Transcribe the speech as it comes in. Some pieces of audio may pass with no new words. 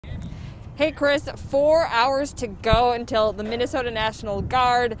Hey Chris, 4 hours to go until the Minnesota National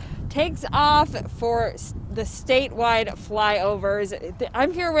Guard takes off for the statewide flyovers.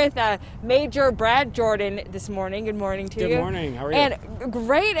 I'm here with Major Brad Jordan this morning. Good morning to you. Good morning. How are you? And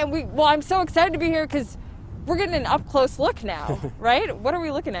great. And I'm so excited to be here because we're getting an up-close look now, right? What are we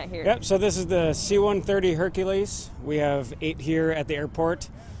looking at here? Yep, so this is the C-130 Hercules. We have 8 here at the airport,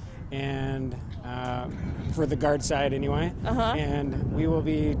 and for the guard side anyway. And we will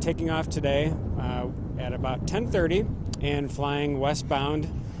be taking off today at about 10:30 and flying westbound,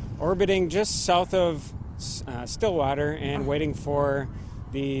 orbiting just south of Stillwater and waiting for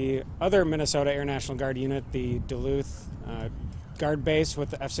the other Minnesota Air National Guard unit, the Duluth Guard Base with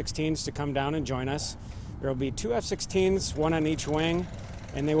the F-16s, to come down and join us. There will be 2 F-16s, one on each wing,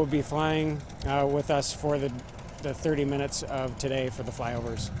 and they will be flying with us for the 30 minutes of today for the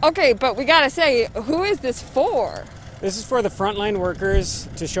flyovers. Okay, but we gotta say, who is this for? This is for the frontline workers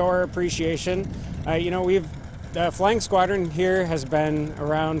to show our appreciation. The flying squadron here has been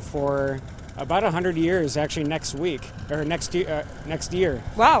around for about 100 years, actually next year.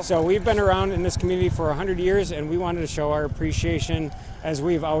 Wow. So we've been around in this community for 100 years, and we wanted to show our appreciation as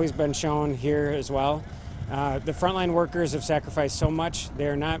we've always been shown here as well. The frontline workers have sacrificed so much.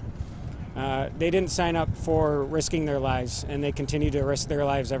 They didn't sign up for risking their lives, and they continue to risk their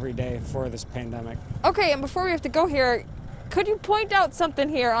lives every day for this pandemic. Okay, and before we have to go here, could you point out something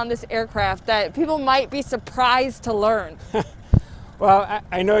here on this aircraft that people might be surprised to learn? Well,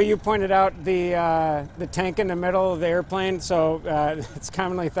 I know you pointed out the tank in the middle of the airplane, so it's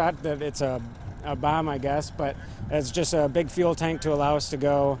commonly thought that it's a bomb, I guess, but it's just a big fuel tank to allow us to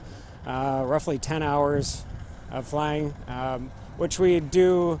go roughly 10 hours of flying, which we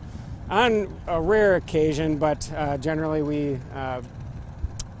do on a rare occasion, but generally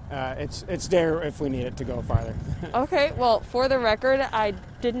it's there if we need it to go farther. Okay. Well, for the record, I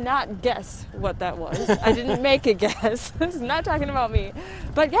did not guess what that was. I didn't make a guess. This is not talking about me.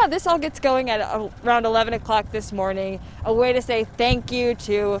 But yeah, this all gets going at around 11 o'clock this morning. A way to say thank you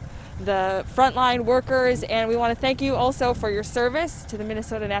to the frontline workers, and we want to thank you also for your service to the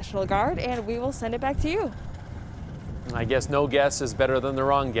Minnesota National Guard, and we will send it back to you. I guess no guess is better than the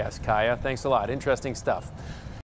wrong guess, Kaya. Thanks a lot. Interesting stuff.